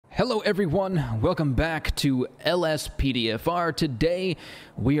Hello everyone, welcome back to LSPDFR. Today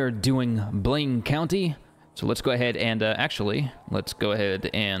we are doing Blaine County. So let's go ahead and let's go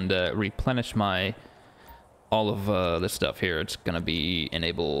ahead and replenish all of this stuff here. It's gonna be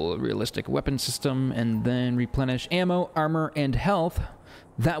enable realistic weapon system and then replenish ammo, armor, and health.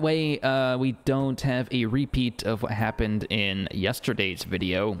 That way we don't have a repeat of what happened in yesterday's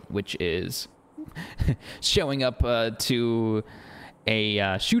video, which is showing up to a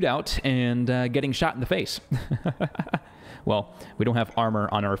shootout and getting shot in the face. Well, we don't have armor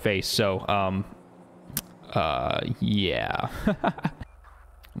on our face, so yeah.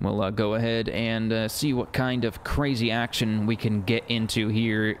 We'll go ahead and see what kind of crazy action we can get into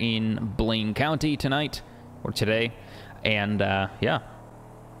here in Blaine County tonight, or today. And yeah,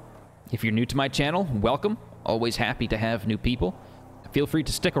 if you're new to my channel, welcome. Always happy to have new people. Feel free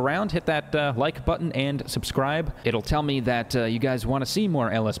to stick around, hit that like button, and subscribe. It'll tell me that you guys want to see more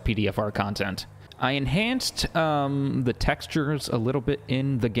LSPDFR content. I enhanced the textures a little bit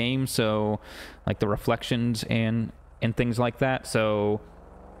in the game, so like the reflections and things like that. So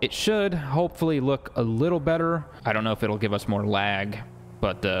it should hopefully look a little better. I don't know if it'll give us more lag,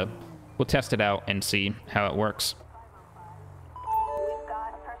 but we'll test it out and see how it works.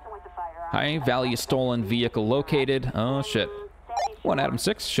 High value stolen vehicle located. Oh shit. 1 Adam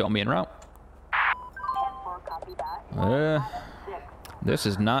 6, show me en route. This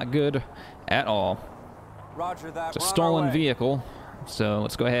is not good at all. Roger that. It's a stolen vehicle, so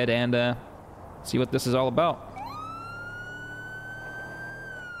let's go ahead and see what this is all about.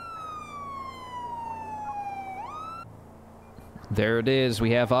 There it is. We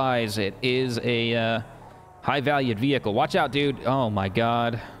have eyes. It is a high-valued vehicle. Watch out, dude. Oh my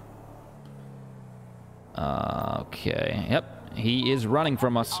god. Okay. Yep. He is running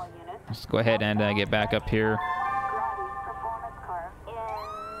from us. Let's go ahead and get back up here.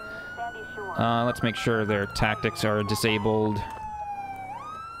 Let's make sure their tactics are disabled.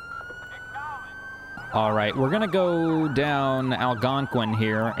 Alright, we're gonna go down Algonquin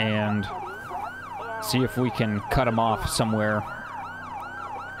here and see if we can cut him off somewhere.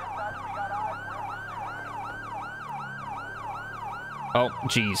 Oh,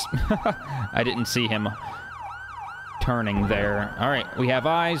 jeez. I didn't see him turning there. All right, we have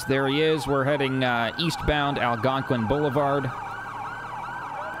eyes. There he is. We're heading eastbound Algonquin Boulevard.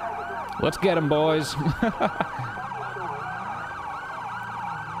 Let's get him, boys.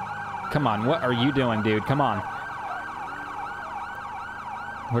 Come on, what are you doing, dude? Come on.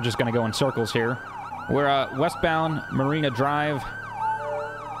 We're just gonna go in circles here. We're westbound Marina Drive.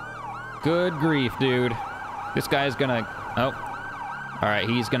 Good grief, dude. This guy's gonna... Oh. All right,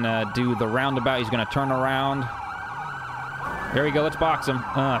 he's gonna do the roundabout. He's gonna turn around. There we go, let's box him.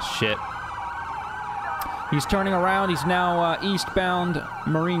 Oh, shit. He's turning around. He's now eastbound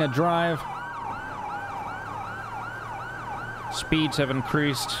Marina Drive. Speeds have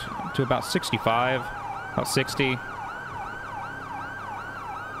increased to about 65, about 60.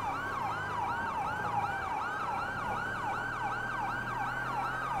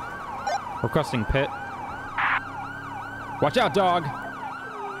 Requesting pit. Watch out, dog!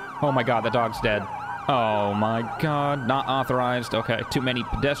 Oh my god, the dog's dead. Oh my god, not authorized. Okay, too many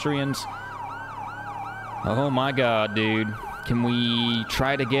pedestrians. Oh my god, dude. Can we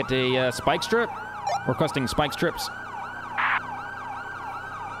try to get a spike strip? Requesting spike strips.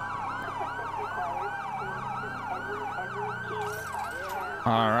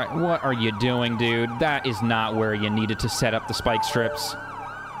 Alright, what are you doing, dude? That is not where you needed to set up the spike strips.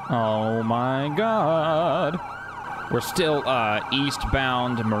 Oh my god. We're still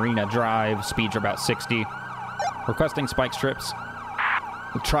eastbound Marina Drive. Speeds are about 60. Requesting spike strips.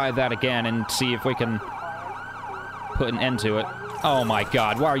 We'll try that again and see if we can put an end to it. Oh my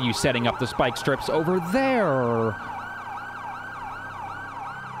god, why are you setting up the spike strips over there?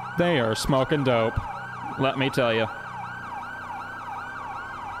 They are smoking dope, let me tell you.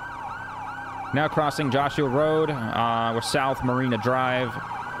 Now crossing Joshua Road. We're south Marina Drive.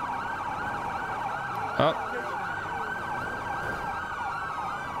 Oh.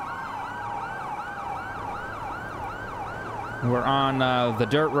 We're on the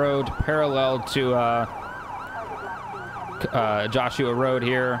dirt road parallel to Joshua Road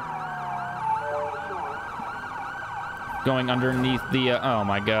here. Going underneath the... oh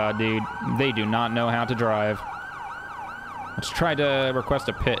my god, dude. They do not know how to drive. Let's try to request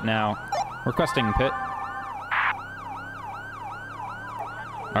a pit now. Requesting pit.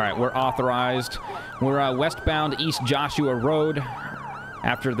 Alright, we're authorized. We're westbound East Joshua Road.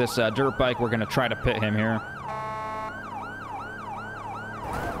 After this dirt bike, we're going to try to pit him here.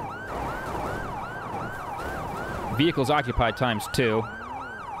 Vehicles occupied ×2.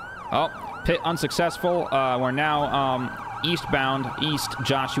 Oh, pit unsuccessful. We're now eastbound, East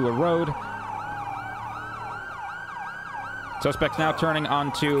Joshua Road. Suspects now turning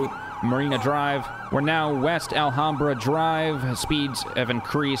onto Marina Drive. We're now West Alhambra Drive. Speeds have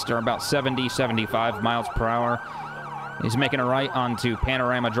increased, are about 70, 75 miles per hour. He's making a right onto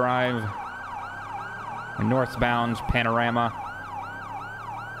Panorama Drive. Northbound Panorama.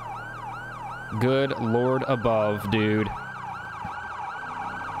 Good Lord above, dude.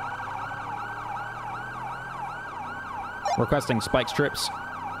 Requesting spike strips.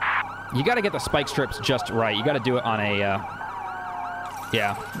 You gotta get the spike strips just right. You gotta do it on a,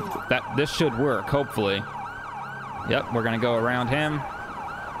 yeah, this should work, hopefully. Yep, we're gonna go around him.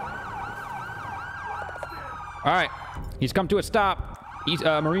 All right, he's come to a stop.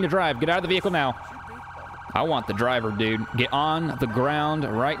 Marina Drive, get out of the vehicle now. I want the driver, dude. Get on the ground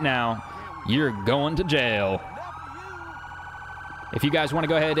right now. You're going to jail. If you guys want to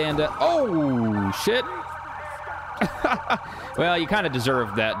go ahead and, oh, shit. Well, you kind of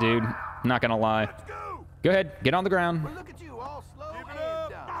deserved that, dude. Not gonna lie. Go ahead, get on the ground.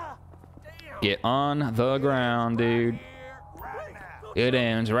 Get on the ground, dude. It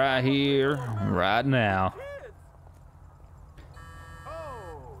ends right here, right now.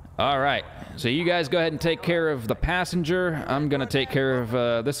 All right, so you guys go ahead and take care of the passenger. I'm gonna take care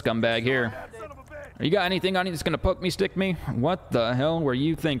of this scumbag here. You got anything on you that's gonna poke me, stick me? What the hell were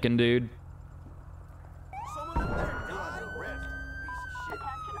you thinking, dude?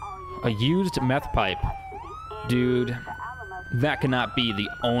 A used meth pipe. Dude, that cannot be the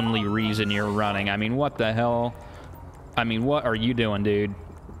only reason you're running. I mean, what the hell? I mean, what are you doing, dude?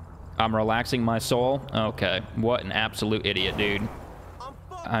 I'm relaxing my soul? Okay, what an absolute idiot, dude.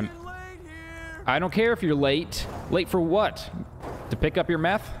 I don't care if you're late. Late for what? To pick up your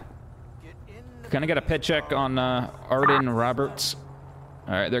meth? Can I get a pit check on Arden Roberts?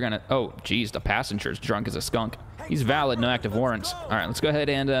 All right, they're gonna... Oh, geez, the passenger's drunk as a skunk. He's valid, no active warrants. All right, let's go ahead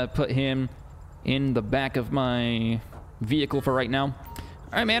and put him in the back of my vehicle for right now.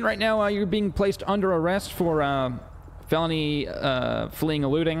 All right, man, right now you're being placed under arrest for felony fleeing,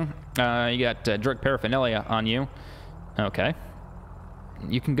 eluding. You got drug paraphernalia on you. Okay.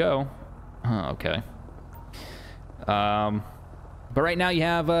 You can go. Oh, okay. But right now you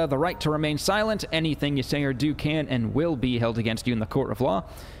have the right to remain silent. Anything you say or do can and will be held against you in the court of law.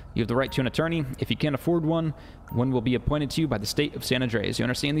 You have the right to an attorney. If you can't afford one, one will be appointed to you by the state of San Andreas. You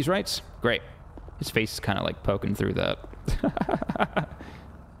understand these rights? Great. His face is kind of like poking through that.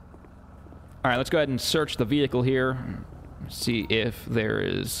 All right, let's go ahead and search the vehicle here. See if there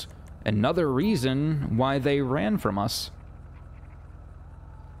is another reason why they ran from us.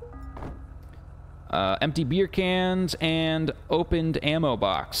 Empty beer cans and opened ammo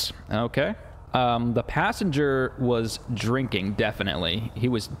box. Okay. The passenger was drinking, definitely. He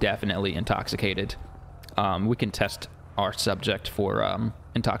was definitely intoxicated. We can test our subject for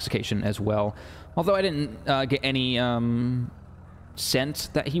intoxication as well. Although I didn't get any sense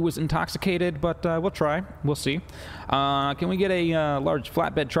that he was intoxicated, but we'll try. We'll see. Can we get a large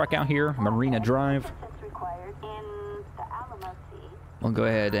flatbed truck out here? Marina Drive. We'll go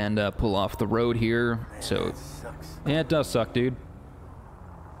ahead and pull off the road here. So, yeah, it does suck, dude.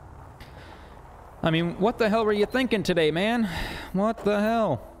 I mean, what the hell were you thinking today, man? What the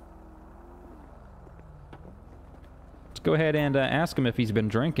hell? Let's go ahead and ask him if he's been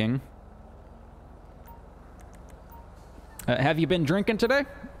drinking. Have you been drinking today?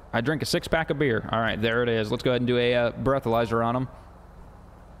 I drank a 6-pack of beer. All right, there it is. Let's go ahead and do a breathalyzer on him.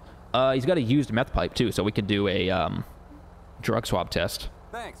 He's got a used meth pipe, too, so we could do a drug swab test.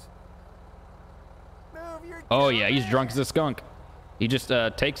 Thanks. Oh, yeah, he's drunk as a skunk. He just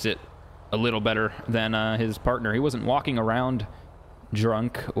takes it a little better than his partner. He wasn't walking around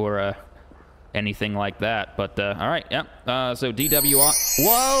drunk or anything like that. But, all right, yep. So DWI...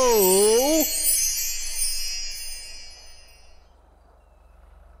 Whoa!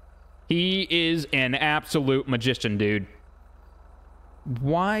 He is an absolute magician, dude.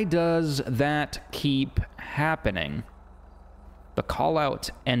 Why does that keep happening? The call-out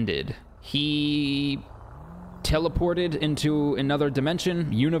ended. He teleported into another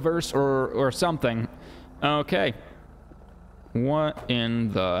dimension, universe, or something. Okay. What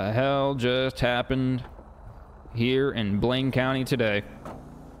in the hell just happened here in Blaine County today?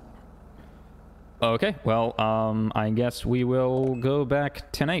 Okay, well, I guess we will go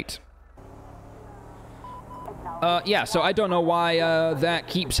back tonight. Yeah, so I don't know why that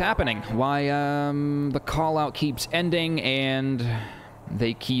keeps happening. Why the call-out keeps ending and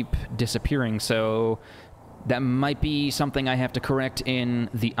they keep disappearing. So that might be something I have to correct in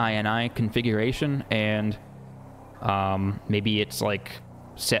the INI configuration. And maybe it's like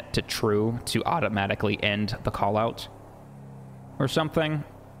set to true to automatically end the call out or something.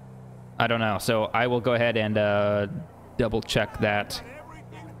 I don't know. So I will go ahead and double check that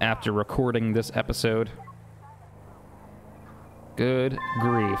after recording this episode. Good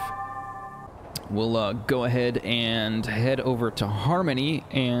grief. We'll go ahead and head over to Harmony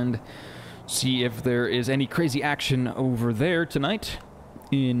and see if there is any crazy action over there tonight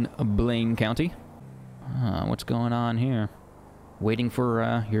in Blaine County. What's going on here? Waiting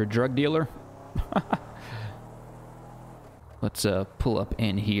for your drug dealer? Let's pull up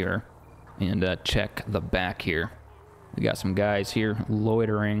in here and check the back here. We got some guys here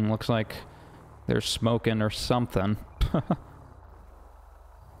loitering. Looks like they're smoking or something.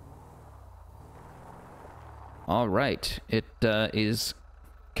 All right, it is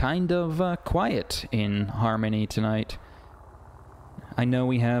kind of quiet in Harmony tonight. I know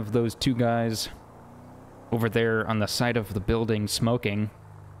we have those two guys over there on the side of the building smoking,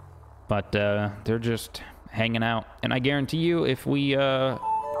 but they're just hanging out. And I guarantee you, if we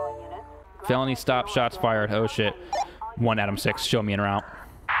felony stop, shots fired. Oh shit. 1 Adam 6, show me en route.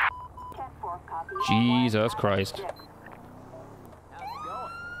 Jesus Christ.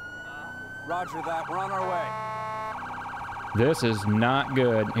 Roger that, we're on our way. This is not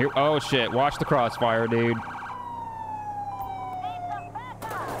good. Here, oh shit, watch the crossfire, dude.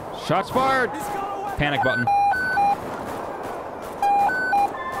 Shots fired! Panic button.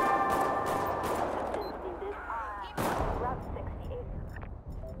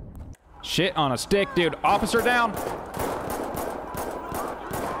 Shit on a stick, dude. Officer down!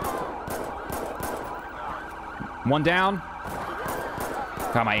 One down.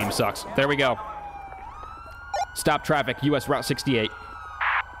 God, my aim sucks. There we go. Stop traffic, US Route 68.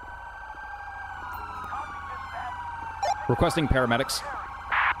 Requesting paramedics.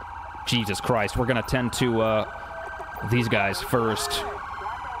 Jesus Christ, we're gonna tend to these guys first.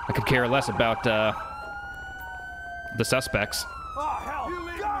 I could care less about the suspects.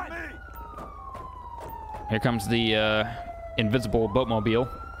 Here comes the invisible boatmobile.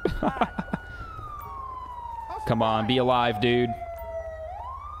 Come on, be alive, dude.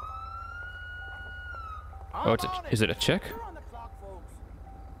 Oh, is it a chick?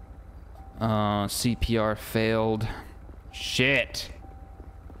 CPR failed. Shit.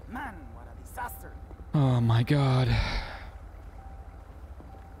 Man, what a disaster. Oh my god.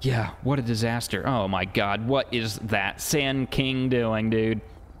 Yeah, what a disaster. Oh my god, what is that Sand King doing, dude?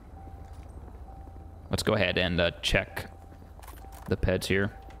 Let's go ahead and check the peds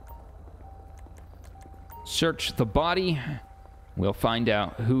here. Search the body. We'll find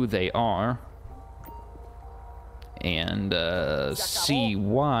out who they are. And see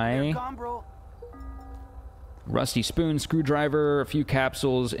why. Rusty spoon, screwdriver, a few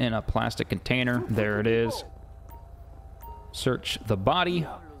capsules in a plastic container. There it is. Search the body.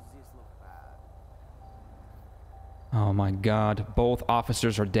 Oh my god, both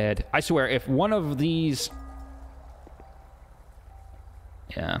officers are dead. I swear, if one of these...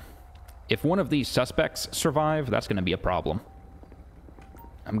 Yeah. If one of these suspects survive, that's going to be a problem.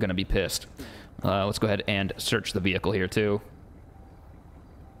 I'm going to be pissed. Let's go ahead and search the vehicle here, too.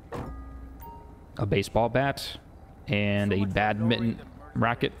 A baseball bat and a badminton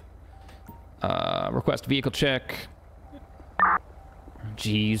racket. Request vehicle check.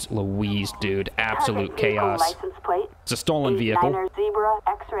 Jeez Louise, dude. Absolute chaos. It's a stolen vehicle. Zebra,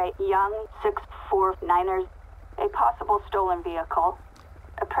 X-ray, Young, 649ers. A possible stolen vehicle.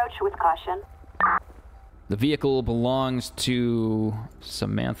 Approach with caution. The vehicle belongs to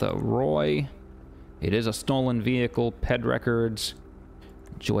Samantha Roy. It is a stolen vehicle. Ped records.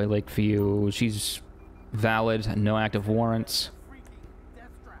 Joy Lakeview. She's valid. No active warrants.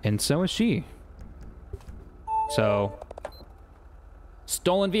 And so is she. So,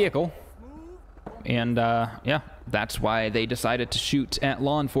 stolen vehicle. And, yeah, that's why they decided to shoot at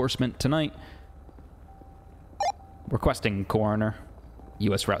law enforcement tonight. Requesting coroner.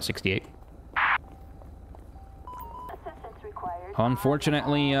 US Route 68.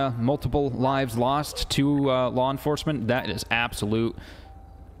 Unfortunately, multiple lives lost to law enforcement. That is absolute...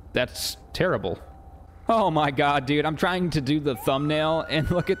 That's terrible. Oh my god, dude. I'm trying to do the thumbnail, and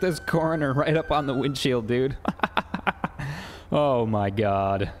look at this coroner right up on the windshield, dude. Oh my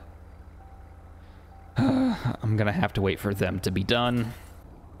god. I'm gonna have to wait for them to be done.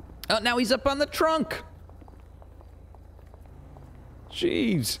 Oh, now he's up on the trunk!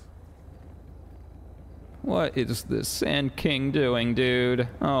 Jeez. What is this Sand King doing, dude?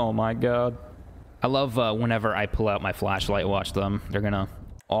 Oh my god. I love whenever I pull out my flashlight, watch them. They're gonna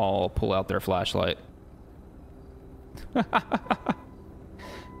all pull out their flashlight.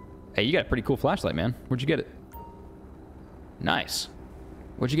 Hey, you got a pretty cool flashlight, man. Where'd you get it? Nice.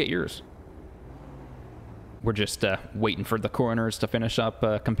 Where'd you get yours? We're just waiting for the coroners to finish up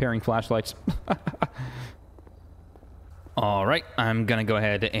comparing flashlights. All right, I'm gonna go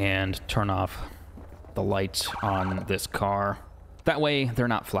ahead and turn off the lights on this car. That way, they're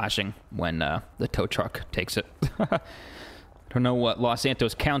not flashing when the tow truck takes it. Don't know what Los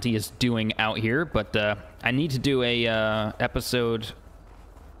Santos County is doing out here, but I need to do a episode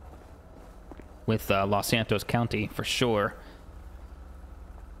with Los Santos County for sure.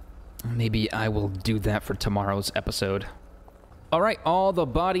 Maybe I will do that for tomorrow's episode. All right, all the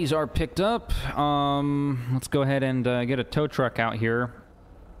bodies are picked up. Let's go ahead and get a tow truck out here.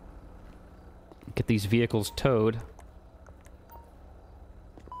 Get these vehicles towed.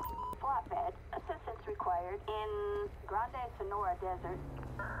 Flatbed. Assistance required in Grande Sonora Desert.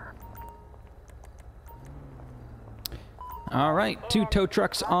 All right, 2 tow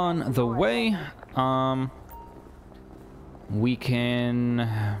trucks on the way. We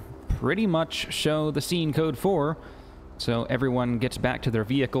can pretty much show the scene code 4, so everyone gets back to their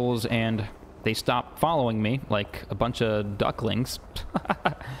vehicles and they stop following me like a bunch of ducklings.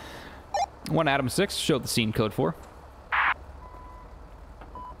 1 Adam 6, show the scene code 4.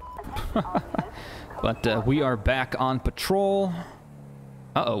 But we are back on patrol.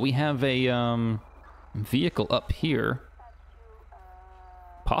 Uh-oh, we have a vehicle up here.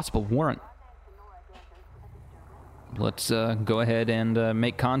 Possible warrant. Let's go ahead and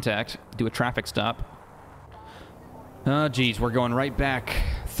make contact, do a traffic stop. Oh, geez, we're going right back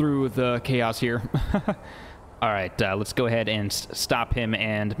through the chaos here. All right, let's go ahead and stop him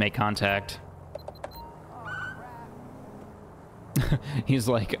and make contact. He's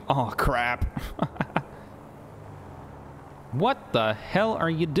like, oh, crap. What the hell are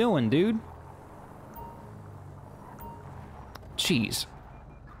you doing, dude? Jeez.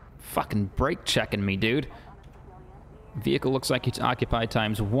 Fucking brake checking me, dude. Vehicle looks like it's occupied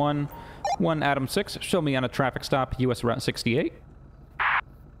times 1. 1 Adam 6, show me on a traffic stop, US Route 68.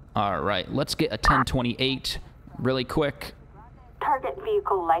 All right, let's get a 1028 really quick. Target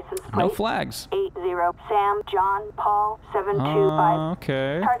vehicle license plate. No flags. 80 Sam John Paul 725.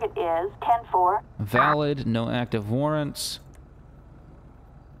 Okay. Target is 104. Valid, no active warrants.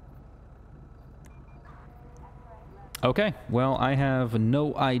 Okay, well, I have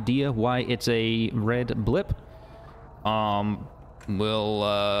no idea why it's a red blip. We'll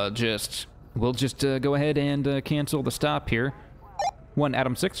just go ahead and cancel the stop here. 1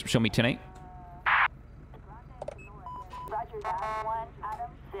 Adam 6, show me 10-8. Roger that. 1 Adam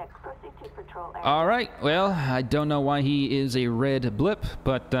 6. Proceed to patrol area. All right, well, I don't know why he is a red blip,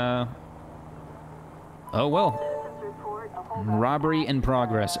 but, oh well. Citizens report a holdup Robbery in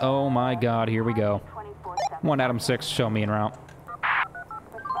progress. Oh my god, here we go. 24/7. 1 Adam 6, show me en route.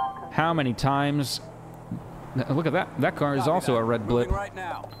 How many times... Look at that. That car is also a red blip. Moving right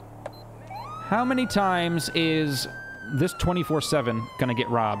now. How many times is this 24/7 gonna get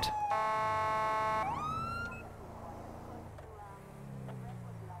robbed?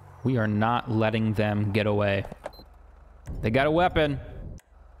 We are not letting them get away. They got a weapon.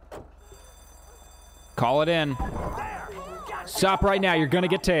 Call it in. Stop right now. You're gonna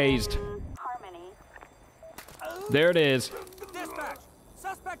get tased. Harmony. There it is. Dispatch.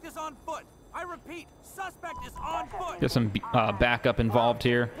 Suspect is on foot. I repeat, suspect is on foot. Get some backup involved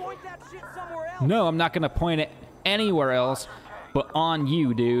here. Point that shit somewhere else. No, I'm not gonna point it anywhere else, but on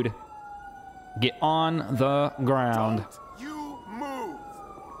you, dude. Get on the ground. You move.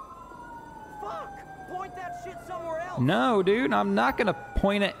 Fuck. Point that shit somewhere else. No, dude, I'm not gonna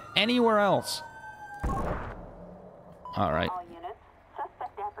point it anywhere else. All right. All units.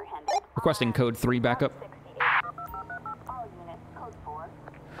 Suspect apprehended. Requesting code 3 backup. 68. All units. Code 4.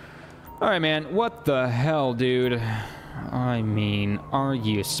 All right, man. What the hell, dude? I mean, are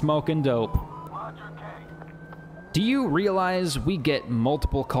you smoking dope? Do you realize we get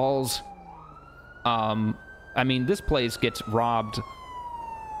multiple calls? I mean, this place gets robbed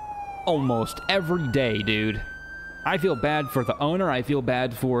almost every day, dude. I feel bad for the owner. I feel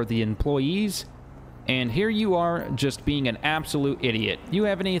bad for the employees. And here you are just being an absolute idiot. You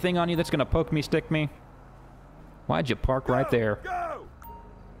have anything on you that's gonna poke me, stick me? Why'd you park right there? Go.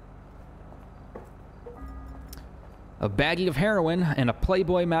 A baggie of heroin and a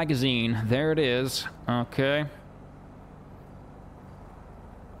Playboy magazine. There it is. Okay.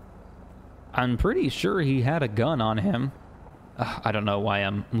 I'm pretty sure he had a gun on him. I don't know why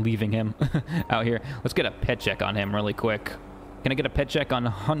I'm leaving him out here. Let's get a pet check on him really quick. Can I get a pet check on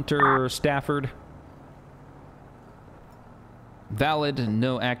Hunter Stafford? Valid,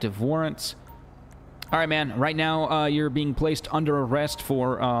 no active warrants. All right, man. Right now, you're being placed under arrest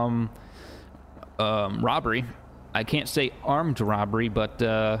for robbery. I can't say armed robbery, but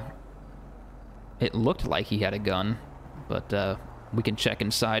it looked like he had a gun. But we can check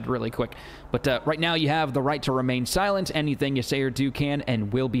inside really quick. But right now you have the right to remain silent. Anything you say or do can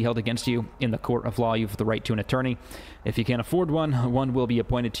and will be held against you in the court of law. You have the right to an attorney. If you can't afford one, one will be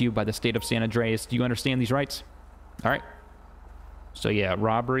appointed to you by the state of San Andreas. Do you understand these rights? All right. So yeah,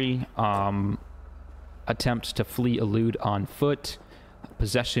 robbery, attempt to flee, elude on foot,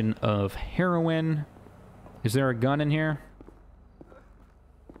 possession of heroin. Is there a gun in here?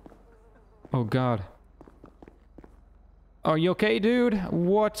 Oh, God. Are you okay, dude?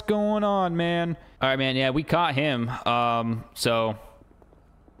 What's going on, man? All right, man. Yeah, we caught him. So,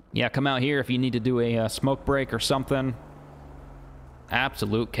 yeah, come out here if you need to do a smoke break or something.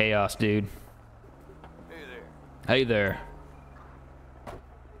 Absolute chaos, dude. Hey there. Hey there.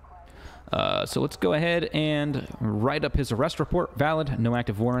 So let's go ahead and write up his arrest report. Valid, no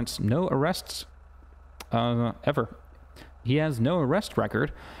active warrants, no arrests ever. He has no arrest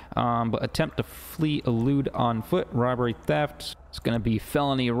record, but attempt to flee, elude on foot, robbery, theft. It's going to be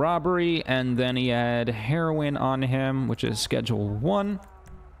felony robbery, and then he had heroin on him, which is Schedule 1.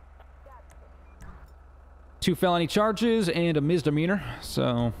 2 felony charges and a misdemeanor.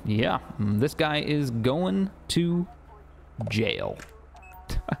 So, yeah, this guy is going to jail.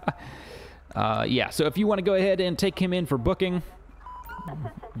 Yeah, so if you want to go ahead and take him in for booking,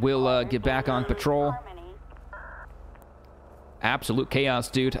 we'll get back on patrol. Absolute chaos,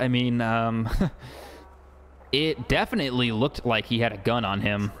 dude. I mean, it definitely looked like he had a gun on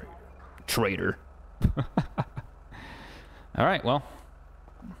him. Traitor. All right, well,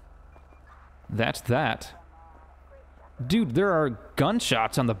 that's that. Dude, there are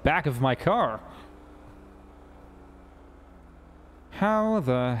gunshots on the back of my car. How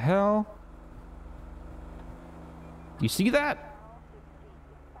the hell? You see that?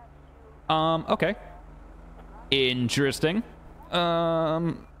 Okay. Interesting.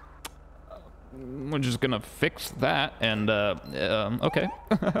 We're just gonna fix that and, okay.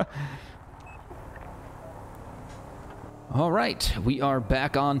 All right, we are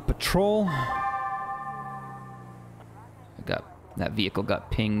back on patrol. That vehicle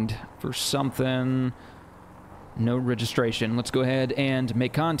got pinged for something. No registration. Let's go ahead and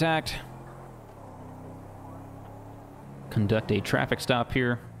make contact. Conduct a traffic stop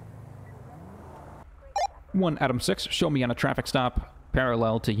here. 1 Adam 6, show me on a traffic stop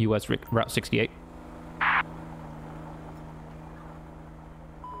parallel to US Route 68.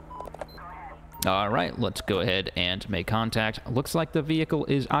 All right, let's go ahead and make contact. Looks like the vehicle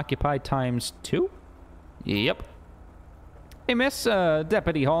is occupied ×2. Yep. Hey, Miss,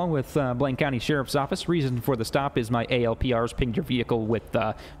 Deputy Hall with Blaine County Sheriff's Office. Reason for the stop is my ALPRs pinged your vehicle with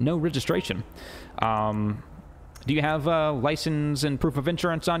no registration. Do you have license and proof of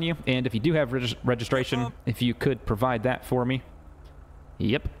insurance on you? And if you do have registration, if you could provide that for me.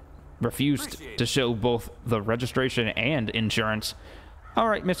 Yep. Refused to show both the registration and insurance. All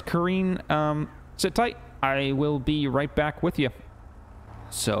right, Miss Kareen, sit tight. I will be right back with you.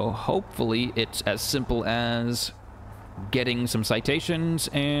 So hopefully it's as simple as getting some citations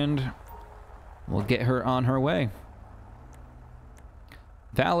and we'll get her on her way.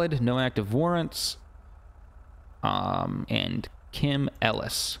 Valid, no active warrants. And Kim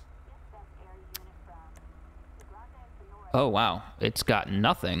Ellis. Oh, wow. It's got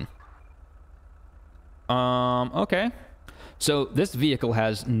nothing. Okay. So this vehicle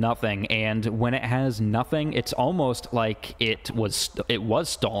has nothing, and when it has nothing, it's almost like it was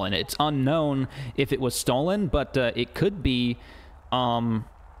stolen. It's unknown if it was stolen, but it could be from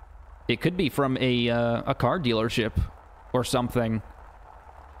a car dealership or something.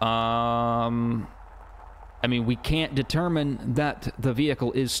 I mean, we can't determine that the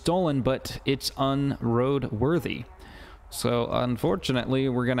vehicle is stolen, but it's unroadworthy. So, unfortunately,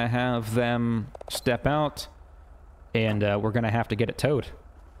 we're going to have them step out, and we're going to have to get it towed.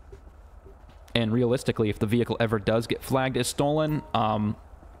 And realistically, if the vehicle ever does get flagged as stolen,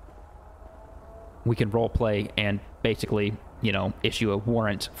 we can roleplay and basically, you know, issue a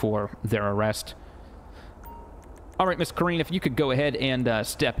warrant for their arrest. All right, Miss Kareen, if you could go ahead and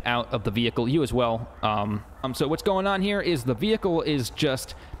step out of the vehicle. You as well. So what's going on here is the vehicle is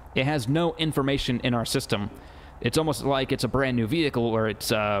just, it has no information in our system. It's almost like it's a brand new vehicle, or it's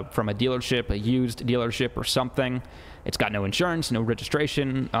from a dealership, a used dealership or something. It's got no insurance, no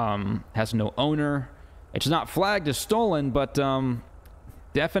registration, has no owner. It's not flagged as stolen, but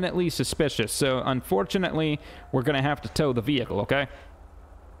definitely suspicious. So unfortunately, we're going to have to tow the vehicle, okay?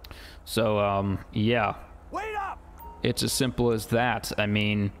 So, yeah. Wait up! It's as simple as that. I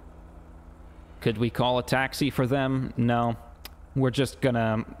mean, could we call a taxi for them? No. We're just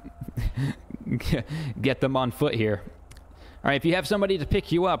gonna get them on foot here. All right, if you have somebody to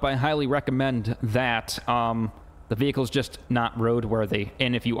pick you up, I highly recommend that. The vehicle's just not roadworthy.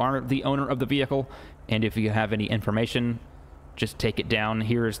 And if you are the owner of the vehicle, and if you have any information, just take it down.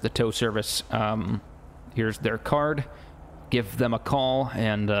 Here's the tow service. Here's their card. Give them a call,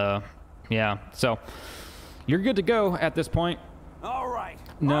 and yeah. So you're good to go at this point. All right.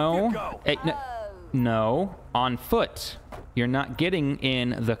 No. Off you go. Hey, no, on foot. You're not getting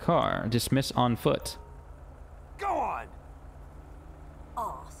in the car. Dismiss on foot. Go on.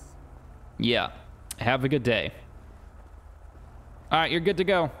 Yeah. Have a good day. All right, you're good to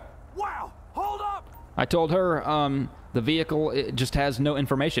go. Wow. Hold up. I told her the vehicle, it just has no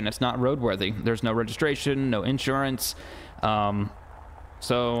information. It's not roadworthy. There's no registration, no insurance.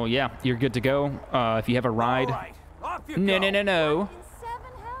 So, yeah, you're good to go. If you have a ride. All right. Off you No, go. no, no, no.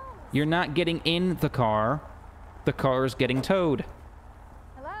 You're not getting in the car. The car is getting towed.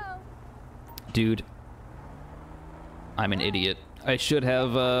 Hello? Dude. I'm an idiot. I should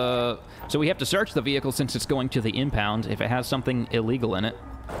have, So we have to search the vehicle since it's going to the impound if it has something illegal in it.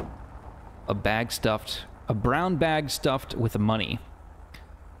 A brown bag stuffed with money.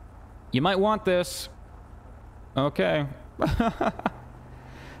 You might want this. Okay.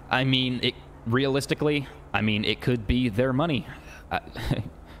 I mean, realistically, it could be their money.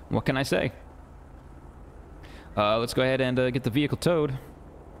 What can I say? Let's go ahead and get the vehicle towed.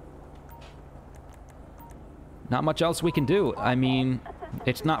 Not much else we can do. I mean,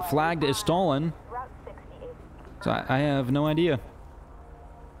 it's not flagged as stolen. So I have no idea.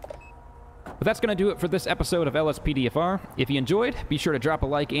 But that's going to do it for this episode of LSPDFR. If you enjoyed, be sure to drop a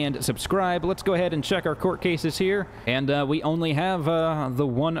like and subscribe. Let's go ahead and check our court cases here. And we only have the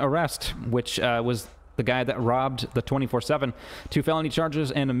one arrest, which was the guy that robbed the 24/7. 2 felony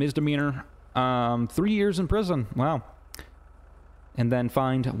charges and a misdemeanor. 3 years in prison. Wow. And then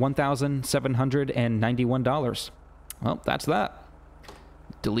fined $1,791. Well, that's that.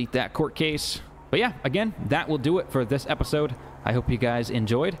 Delete that court case. But yeah, again, that will do it for this episode. I hope you guys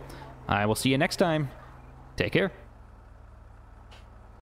enjoyed. I will see you next time. Take care.